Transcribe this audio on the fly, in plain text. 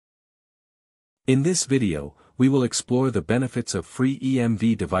In this video, we will explore the benefits of free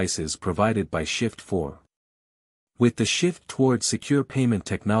EMV devices provided by Shift4. With the shift toward secure payment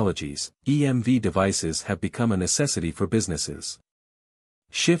technologies, EMV devices have become a necessity for businesses.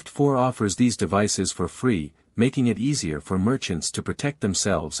 Shift4 offers these devices for free, making it easier for merchants to protect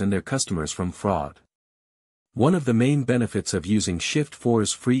themselves and their customers from fraud. One of the main benefits of using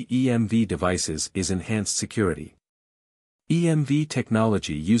Shift4's free EMV devices is enhanced security. EMV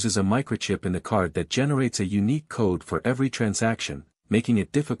technology uses a microchip in the card that generates a unique code for every transaction, making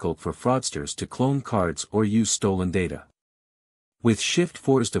it difficult for fraudsters to clone cards or use stolen data. With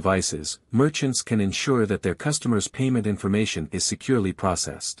Shift4's devices, merchants can ensure that their customers' payment information is securely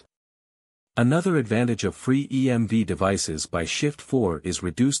processed. Another advantage of free EMV devices by Shift4 is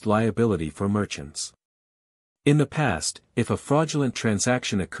reduced liability for merchants. In the past, if a fraudulent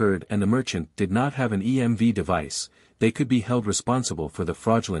transaction occurred and the merchant did not have an EMV device, they could be held responsible for the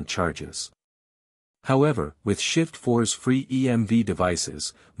fraudulent charges. However, with Shift4's free EMV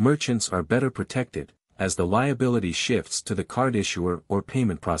devices, merchants are better protected, as the liability shifts to the card issuer or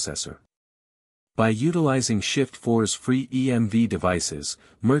payment processor. By utilizing Shift4's free EMV devices,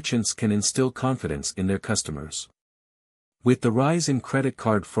 merchants can instill confidence in their customers. With the rise in credit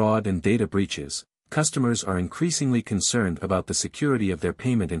card fraud and data breaches, customers are increasingly concerned about the security of their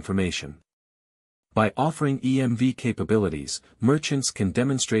payment information. By offering EMV capabilities, merchants can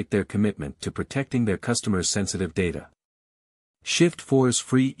demonstrate their commitment to protecting their customers' sensitive data. Shift4's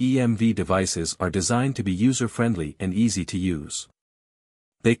free EMV devices are designed to be user-friendly and easy to use.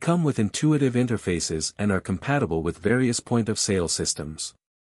 They come with intuitive interfaces and are compatible with various point-of-sale systems.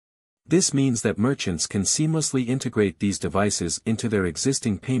 This means that merchants can seamlessly integrate these devices into their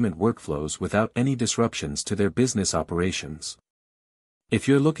existing payment workflows without any disruptions to their business operations. If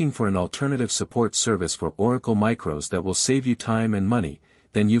you're looking for an alternative support service for Oracle Micros that will save you time and money,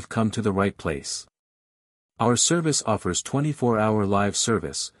 then you've come to the right place. Our service offers 24-hour live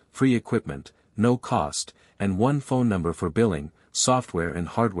service, free equipment, no cost, and one phone number for billing, software and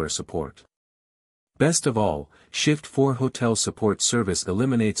hardware support. Best of all, Shift4 Hotel Support Service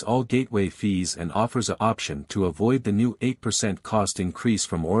eliminates all gateway fees and offers an option to avoid the new 8% cost increase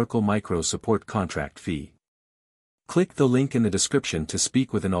from Oracle Micro Support contract fee. Click the link in the description to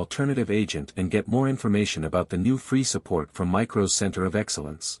speak with an alternative agent and get more information about the new free support from Micro's Center of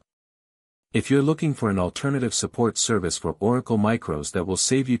Excellence. If you're looking for an alternative support service for Oracle Micros that will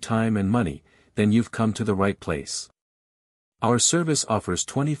save you time and money, then you've come to the right place. Our service offers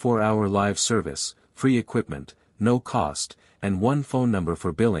 24-hour live service, free equipment, no cost, and one phone number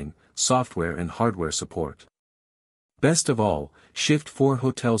for billing, software and hardware support. Best of all, Shift4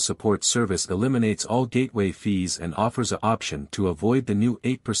 Hotel Support Service eliminates all gateway fees and offers an option to avoid the new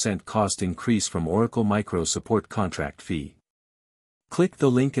 8% cost increase from Oracle Micro Support contract fee. Click the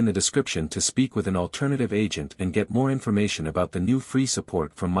link in the description to speak with an alternative agent and get more information about the new free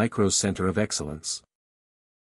support from Micro's Center of Excellence.